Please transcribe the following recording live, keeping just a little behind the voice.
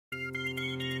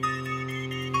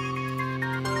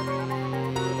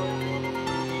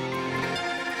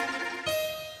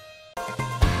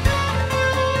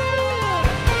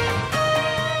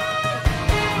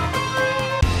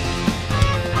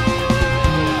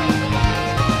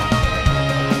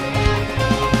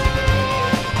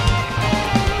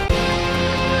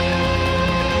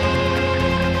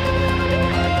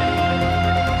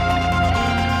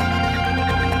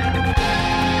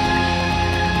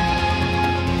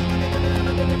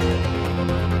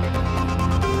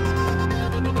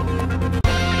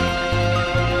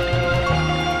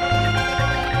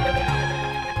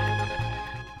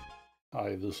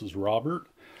This is Robert.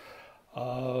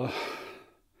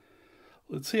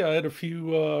 Let's see, I had a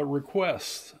few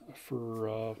requests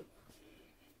for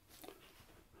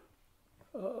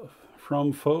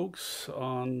from folks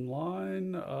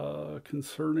online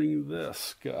concerning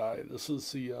this guy. This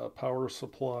is the power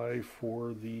supply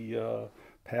for the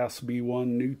B1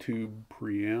 NuTube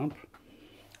Preamp.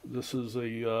 This is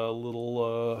a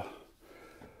little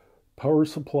power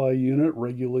supply unit,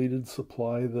 regulated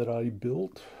supply that I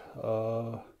built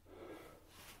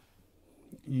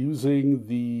using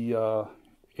the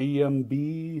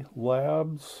AMB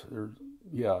Labs,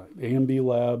 AMB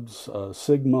Labs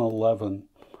Sigma 11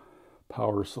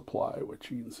 power supply,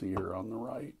 which you can see here on the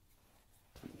right.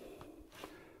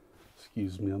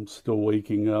 Excuse me, I'm still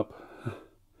waking up.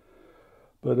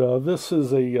 But this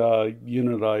is a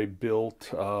unit I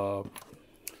built.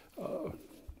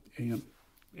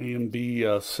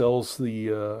 AMB sells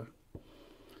the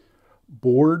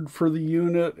board for the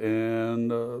unit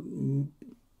and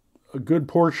a good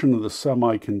portion of the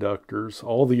semiconductors.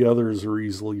 All the others are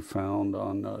easily found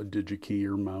on DigiKey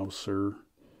or Mouser.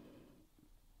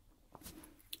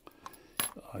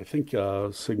 I think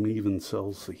Sigma even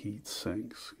sells the heat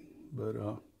sinks, but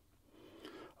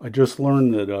I just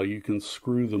learned that you can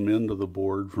screw them into the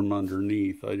board from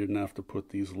underneath. I didn't have to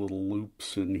put these little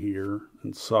loops in here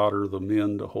and solder them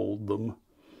in to hold them.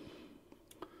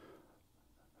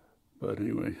 But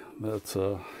anyway, that's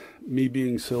me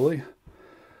being silly.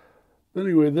 But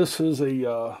anyway, this is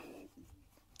a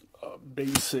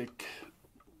basic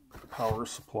power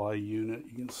supply unit.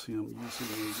 You can see I'm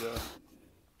using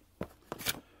a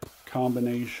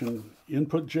combination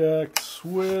input jack,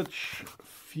 switch,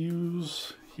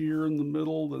 fuse here in the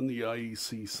middle, then the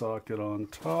IEC socket on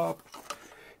top.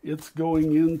 It's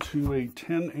going into a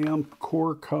 10 amp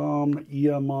Korg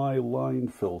EMI line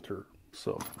filter.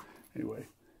 So anyway,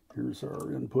 here's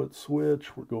our input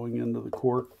switch. We're going into the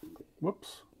Korg.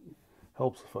 Whoops,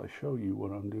 helps if I show you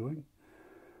what I'm doing.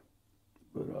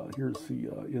 But here's the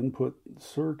input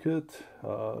circuit.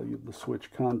 You have the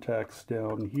switch contacts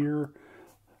down here.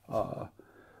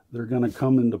 They're going to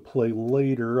come into play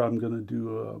later. I'm going to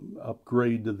do an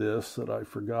upgrade to this that I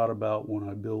forgot about when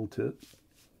I built it.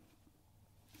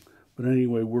 But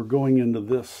anyway, we're going into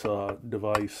this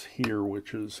device here,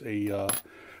 which is a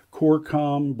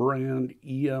Korg brand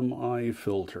EMI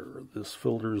filter. This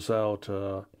filters out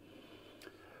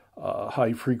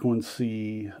high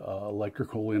frequency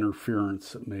electrical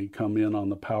interference that may come in on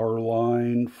the power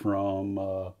line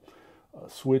from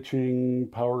switching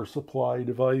power supply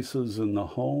devices in the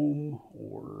home,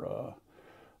 or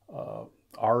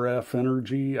RF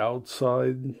energy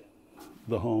outside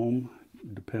the home.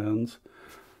 Depends.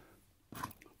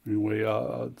 Anyway,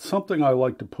 something I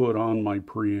like to put on my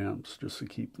preamps just to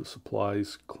keep the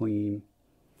supplies clean.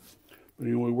 But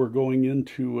anyway, we're going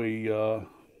into a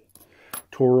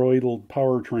toroidal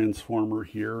power transformer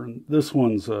here, and this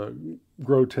one's a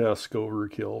grotesque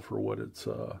overkill for what it's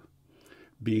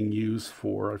being used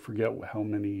for. I forget how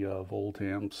many volt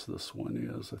amps this one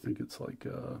is. I think it's like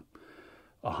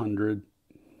 100.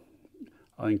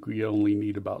 I think we only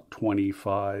need about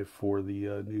 25 for the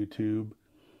NuTube.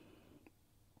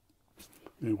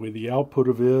 Anyway, the output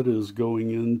of it is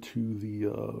going into the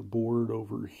board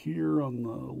over here on the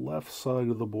left side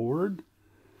of the board.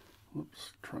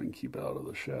 Oops, try and keep out of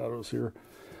the shadows here.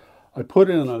 I put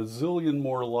in a zillion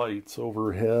more lights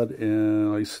overhead,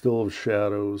 and I still have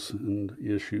shadows and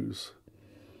issues.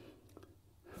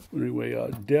 Anyway,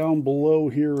 down below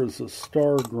here is a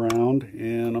star ground,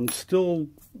 and I'm still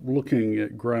looking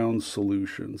at ground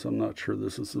solutions. I'm not sure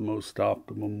this is the most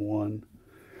optimum one.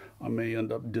 I may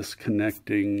end up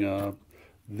disconnecting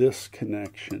this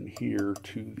connection here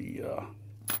to the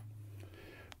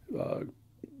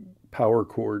power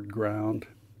cord ground.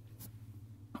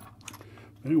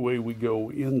 Anyway, we go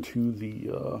into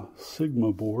the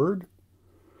Sigma board.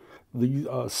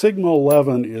 The Sigma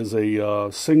 11 is a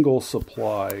single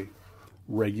supply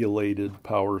regulated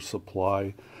power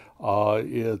supply.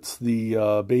 It's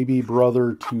the baby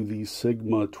brother to the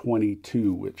Sigma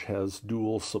 22, which has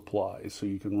dual supply. So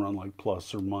you can run like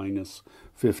plus or minus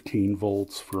 15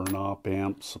 volts for an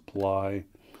op-amp supply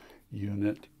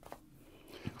unit.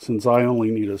 Since I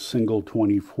only need a single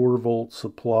 24 volt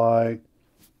supply,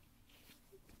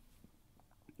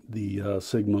 the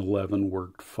Sigma 11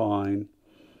 worked fine.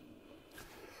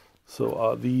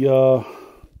 So the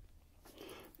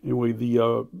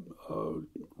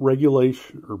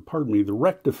regulation, or pardon me, the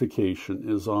rectification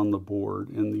is on the board,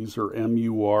 and these are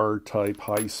MUR type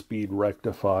high-speed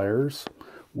rectifiers,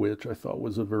 which I thought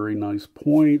was a very nice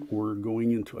point. We're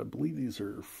going into, I believe these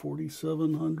are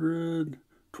 4700,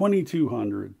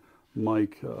 2200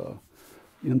 mic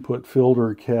input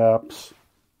filter caps.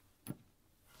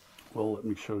 Well, let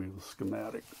me show you the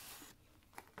schematic.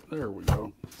 There we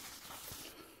go.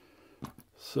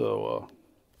 So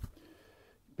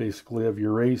basically have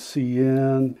your AC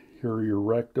in, here are your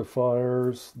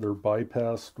rectifiers. They're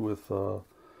bypassed with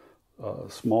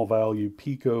small value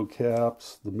pico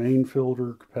caps, the main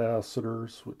filter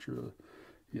capacitors, which are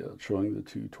showing the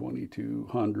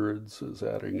 22200s is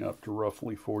adding up to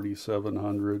roughly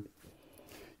 4700.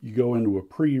 You go into a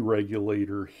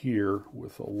pre-regulator here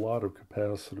with a lot of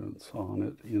capacitance on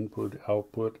it, input,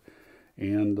 output,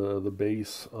 and the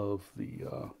base of the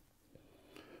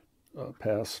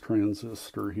pass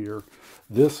transistor here.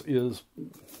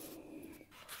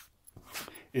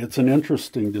 It's an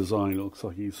interesting design. It looks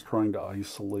like he's trying to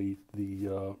isolate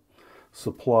the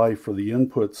supply for the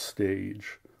input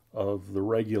stage of the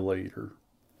regulator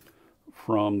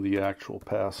from the actual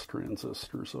pass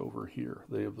transistors over here.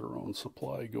 They have their own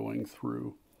supply going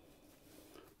through.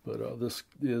 But this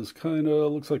is kind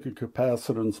of, looks like a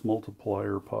capacitance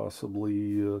multiplier,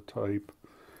 possibly type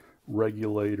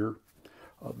regulator.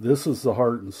 This is the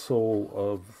heart and soul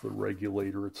of the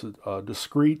regulator. It's a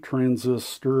discrete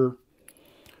transistor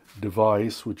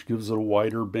device, which gives it a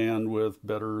wider bandwidth,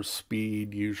 better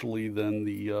speed usually than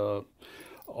the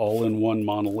all-in-one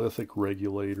monolithic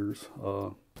regulators.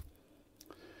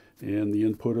 And the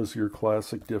input is your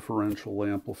classic differential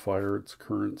amplifier. It's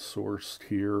current sourced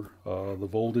here. The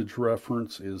voltage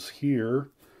reference is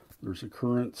here. There's a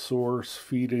current source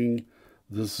feeding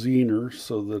the Zener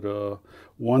so that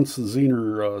once the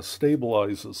Zener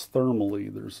stabilizes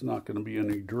thermally, there's not going to be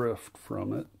any drift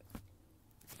from it.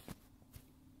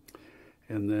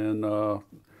 And then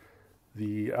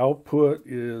the output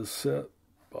is set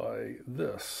by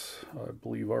this. I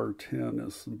believe R10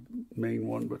 is the main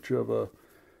one, but you have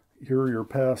here are your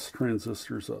pass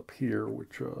transistors up here,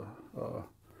 which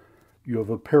you have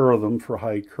a pair of them for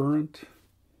high current.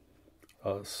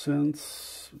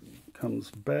 Sense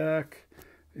comes back,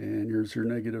 and here's your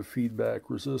negative feedback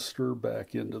resistor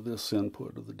back into this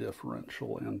input of the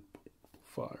differential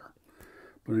amplifier.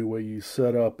 But anyway, you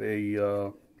set up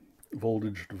a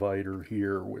voltage divider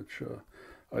here, which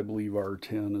I believe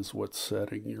R10 is what's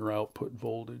setting your output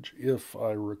voltage, if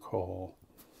I recall.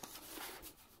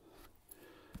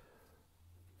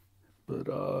 But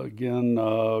again,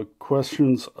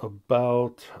 questions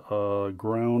about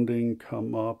grounding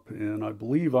come up, and I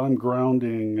believe I'm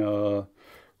grounding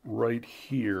right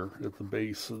here at the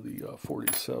base of the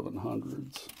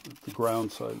 4700s, at the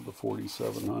ground side of the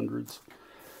 4700s.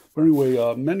 But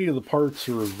anyway, many of the parts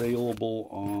are available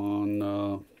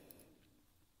on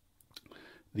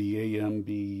the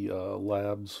AMB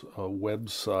Labs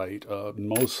website.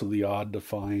 Most of the odd to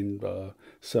find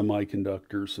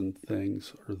semiconductors and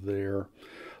things are there.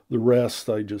 The rest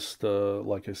I just,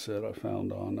 like I said, I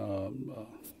found on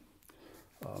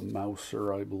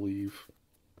Mouser, I believe.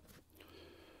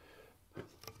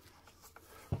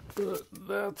 But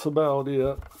that's about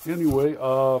it. Anyway,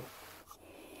 so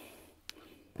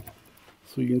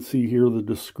you can see here the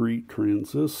discrete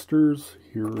transistors.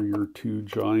 Here are your two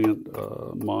giant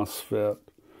MOSFET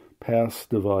pass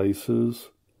devices.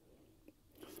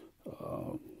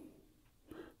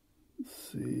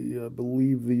 Let's see, I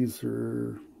believe these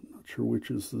are, not sure which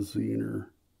is the Zener.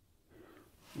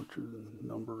 Which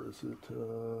number is it?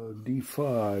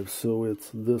 D5. So it's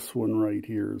this one right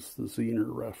here is the Zener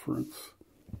reference.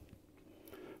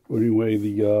 Anyway,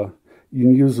 you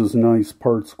can use as nice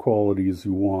parts quality as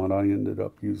you want. I ended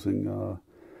up using the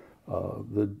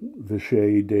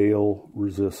Vishay Dale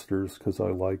resistors because I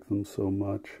like them so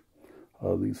much.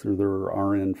 These are their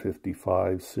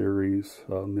RN55 series,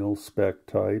 mil-spec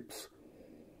types.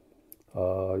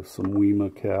 Some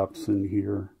WEMA caps in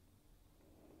here.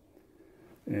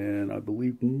 And I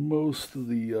believe most of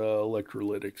the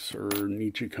electrolytics are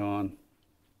Nichicon.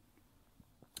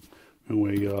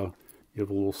 Anyway, you have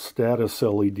a little status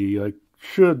LED. I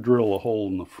should drill a hole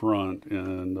in the front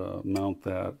and mount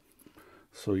that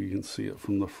so you can see it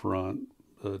from the front.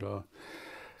 But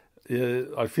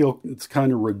I feel it's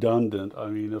kind of redundant. I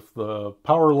mean, if the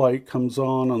power light comes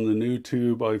on the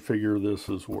NuTube, I figure this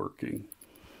is working.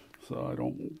 So I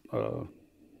don't,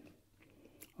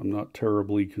 I'm not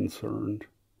terribly concerned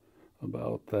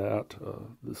about that.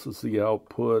 This is the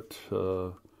output,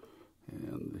 and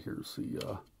here's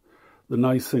the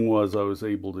nice thing was I was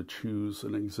able to choose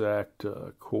an exact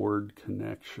cord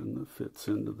connection that fits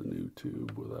into the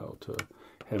NuTube without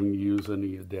having to use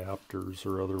any adapters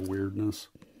or other weirdness.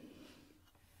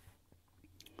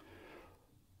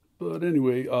 But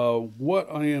anyway,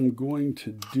 what I am going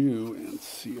to do, and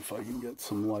see if I can get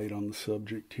some light on the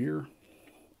subject here,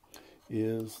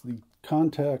 is the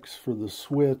contacts for the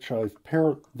switch,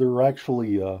 there are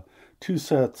actually 2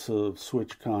 sets of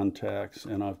switch contacts,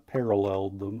 and I've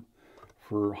paralleled them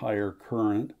for higher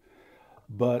current.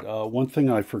 But one thing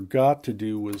I forgot to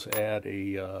do was add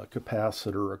a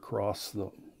capacitor across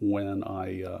them when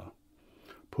I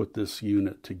put this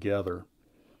unit together.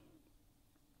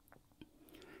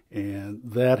 And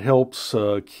that helps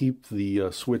keep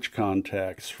the switch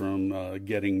contacts from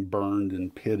getting burned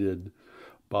and pitted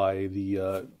by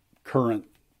the current,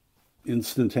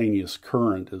 instantaneous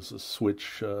current as the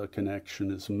switch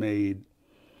connection is made.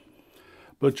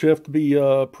 But you have to be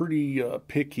pretty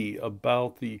picky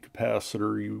about the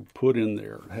capacitor you put in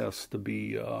there. It has to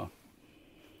be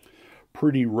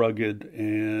pretty rugged,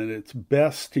 and it's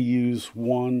best to use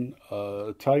one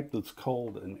type that's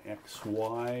called an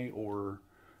XY, or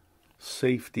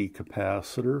safety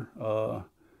capacitor.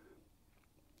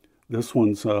 This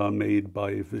one's made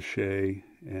by Vishay,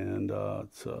 and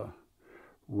it's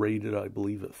rated, I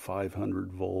believe, at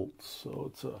 500 volts.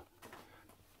 So it's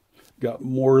got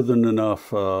more than enough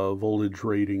voltage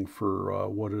rating for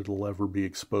what it'll ever be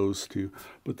exposed to.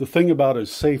 But the thing about a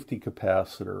safety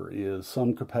capacitor is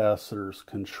some capacitors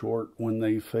can short when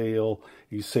they fail.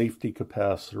 A safety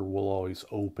capacitor will always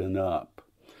open up.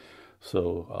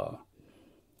 So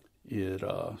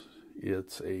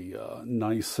it's a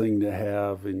nice thing to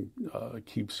have, and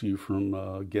keeps you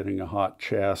from getting a hot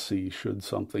chassis should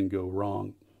something go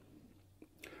wrong.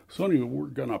 So anyway, we're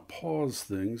going to pause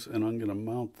things, and I'm going to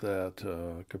mount that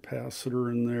capacitor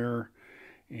in there,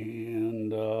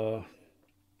 and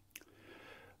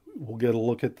we'll get a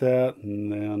look at that, and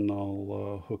then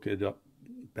I'll hook it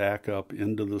back up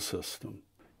into the system.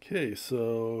 Okay,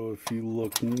 so if you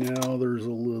look now, there's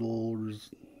a little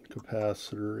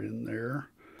capacitor in there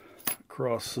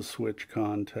across the switch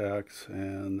contacts,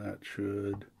 and that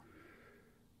should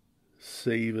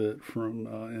save it from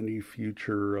any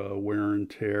future wear and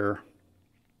tear.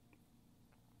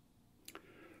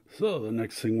 So the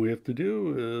next thing we have to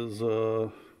do is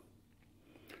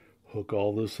hook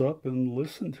all this up and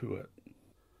listen to it.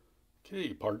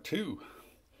 Okay, part 2.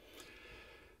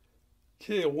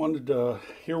 Okay,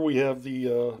 here we have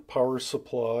the power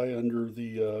supply under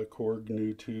the Korg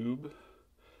NuTube,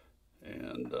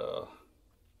 and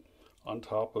on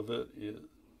top of it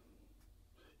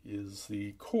is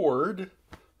the cord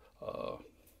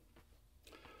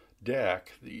DAC,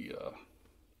 the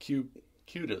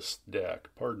cutest DAC,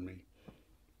 pardon me.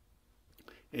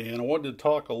 And I wanted to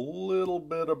talk a little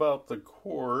bit about the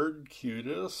cord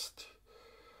cutest.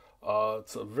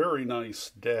 It's a very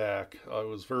nice DAC. I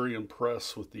was very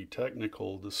impressed with the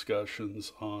technical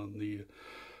discussions on the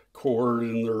cord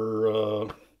and their,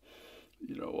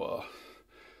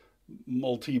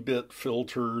 multi-bit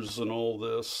filters and all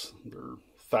this. They're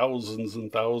thousands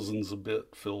and thousands of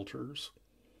bit filters.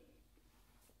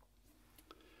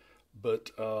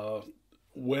 But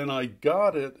when I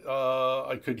got it,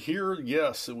 I could hear,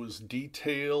 yes, it was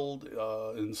detailed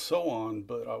and so on,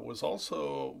 but I was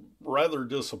also rather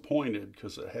disappointed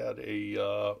because it had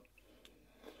a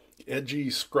edgy,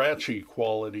 scratchy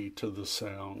quality to the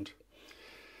sound.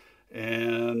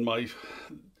 And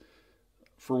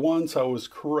for once, I was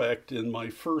correct in my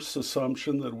first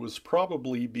assumption that it was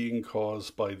probably being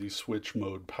caused by the switch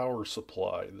mode power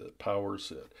supply that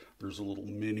powers it. There's a little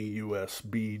mini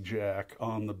USB jack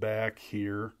on the back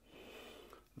here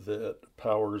that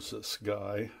powers this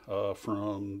guy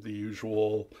from the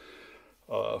usual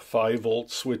 5-volt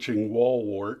switching wall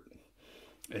wart.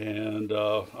 And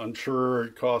I'm sure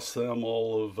it cost them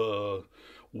all of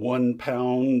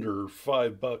 £1 or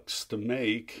 $5 to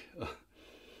make,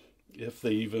 if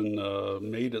they even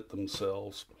made it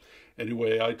themselves.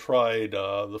 Anyway, I tried,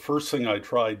 the first thing I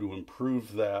tried to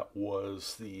improve that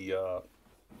was the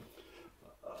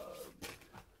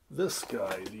this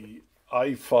guy, the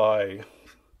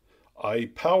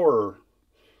iPower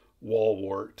wall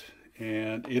wart,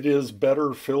 and it is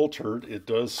better filtered. It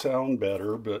does sound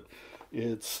better, but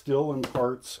it still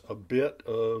imparts a bit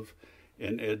of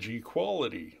an edgy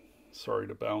quality. Sorry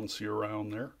to bounce you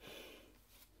around there.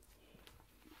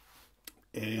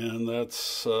 And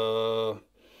that's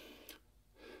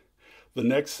the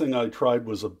next thing I tried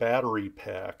was a battery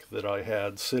pack that I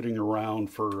had sitting around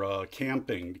for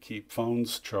camping to keep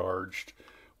phones charged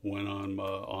when I'm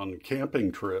on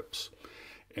camping trips.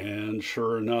 And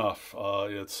sure enough,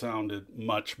 it sounded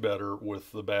much better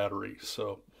with the battery.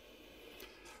 So,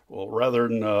 well, rather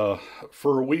than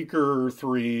for a week or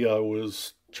 3, I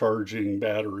was charging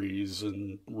batteries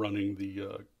and running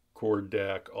the cord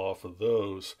DAC off of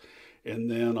those.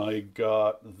 And then I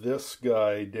got this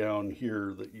guy down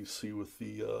here that you see with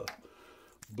the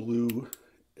blue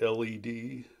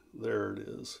LED. There it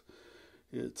is.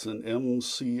 It's an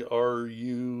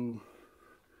MCRU,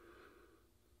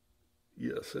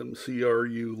 yes,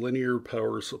 MCRU linear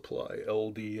power supply,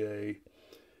 LDA,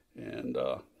 and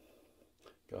God,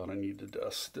 I need to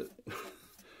dust it.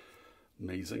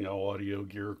 Amazing how audio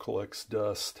gear collects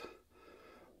dust.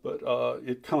 But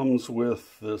it comes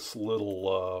with this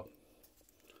little,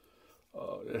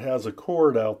 it has a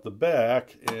cord out the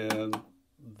back, and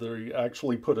they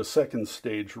actually put a second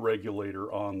stage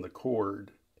regulator on the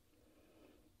cord,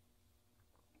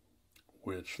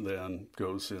 which then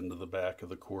goes into the back of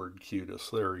the cord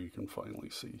Cutis. There you can finally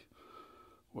see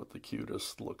what the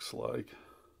Cutis looks like.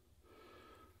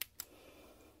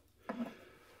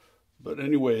 But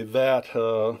anyway, that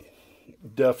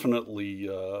definitely,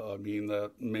 I mean,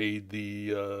 that made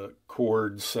the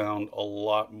cord sound a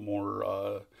lot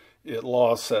more, it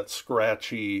lost that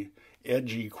scratchy,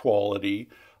 edgy quality.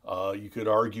 You could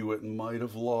argue it might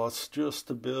have lost just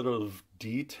a bit of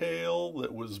detail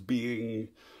that was being,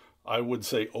 I would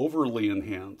say, overly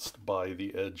enhanced by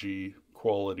the edgy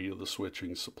quality of the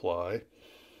switching supply.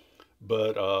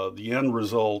 But the end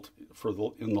result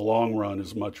in the long run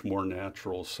is much more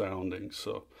natural sounding.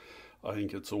 So I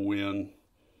think it's a win.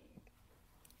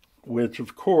 Which,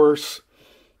 of course,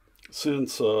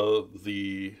 since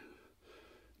the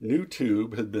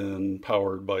NuTube had been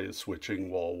powered by a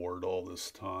switching wall wart all this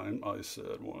time, I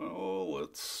said, well,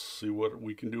 let's see what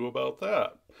we can do about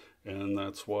that. And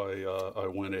that's why I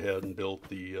went ahead and built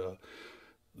the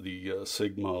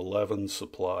Sigma 11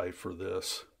 supply for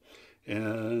this.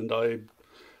 And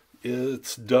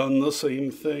it's done the same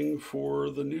thing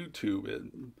for the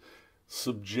NuTube.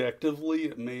 Subjectively,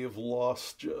 it may have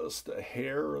lost just a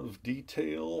hair of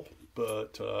detail,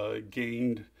 but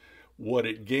what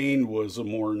it gained was a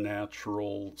more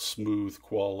natural, smooth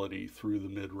quality through the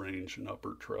mid-range and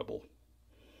upper treble.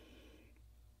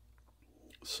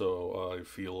 So I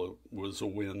feel it was a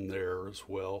win there as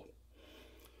well.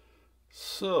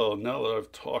 So now that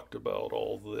I've talked about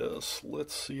all this,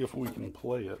 let's see if we can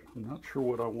play it. I'm not sure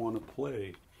what I want to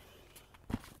play,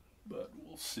 but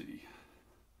we'll see.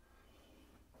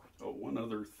 Oh, one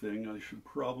other thing I should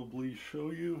probably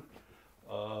show you.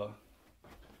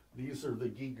 These are the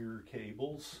Giger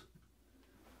cables,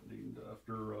 named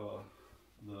after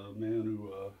the man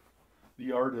who,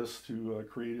 the artist who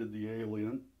created the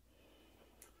Alien.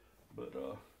 But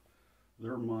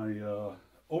they're my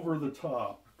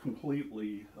over-the-top,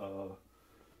 completely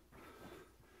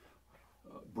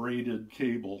braided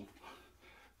cable.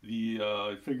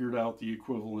 I figured out the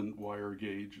equivalent wire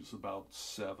gauge is about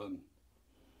 7.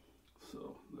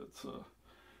 So that's,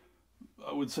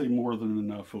 I would say, more than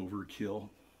enough overkill.